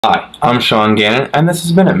Hi, I'm Sean Gannon, and this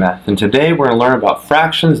is Minute Math, and today we're going to learn about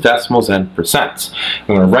fractions, decimals, and percents.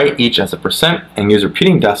 We're going to write each as a percent and use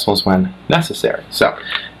repeating decimals when necessary. So,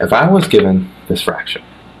 if I was given this fraction,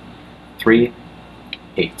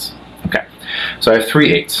 3/8. Okay, so I have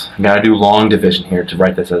 3/8. I've got to do long division here to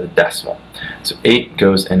write this as a decimal. So 8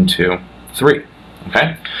 goes into 3.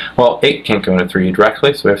 Okay, well, 8 can't go into 3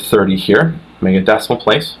 directly, so we have 30 here. Make a decimal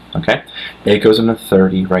place. Okay, 8 goes into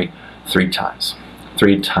 30, right, 3 times.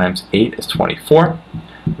 3 times 8 is 24.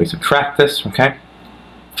 We subtract this, okay,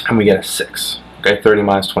 and we get a 6. Okay, 30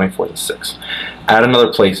 minus 24 is 6. Add another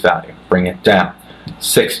place value, bring it down.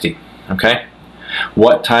 60, okay?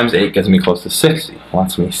 What times 8 gets me close to 60? Well,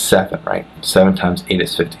 that's going to be 7, right? 7 times 8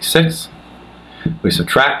 is 56. We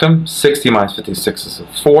subtract them. 60 minus 56 is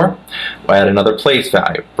 4. We'll add another place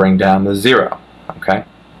value, bring down the 0, okay?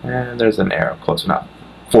 And there's an arrow, close enough.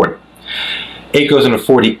 40. 8 goes into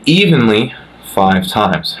 40 evenly 5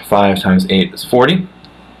 times. 5 times 8 is 40.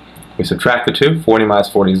 We subtract the 2. 40 minus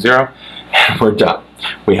 40 is 0. And we're done.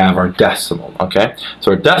 We have our decimal, okay?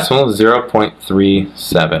 So our decimal is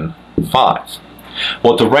 0.375.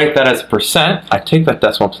 Well, to write that as a percent, I take that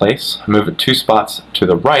decimal place, move it 2 spots to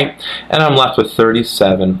the right, and I'm left with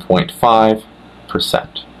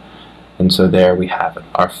 37.5%. And so there we have it.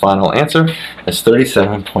 Our final answer is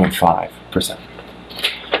 37.5%.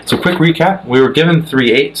 So quick recap, we were given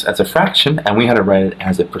 3/8 as a fraction and we had to write it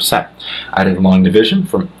as a percent. I did long division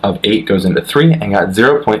of 8 goes into 3 and got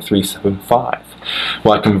 0.375.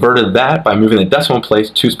 Well, I converted that by moving the decimal place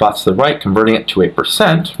 2 spots to the right, converting it to a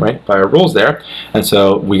percent, right, by our rules there. And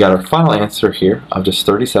so we got our final answer here of just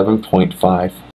 37.5%.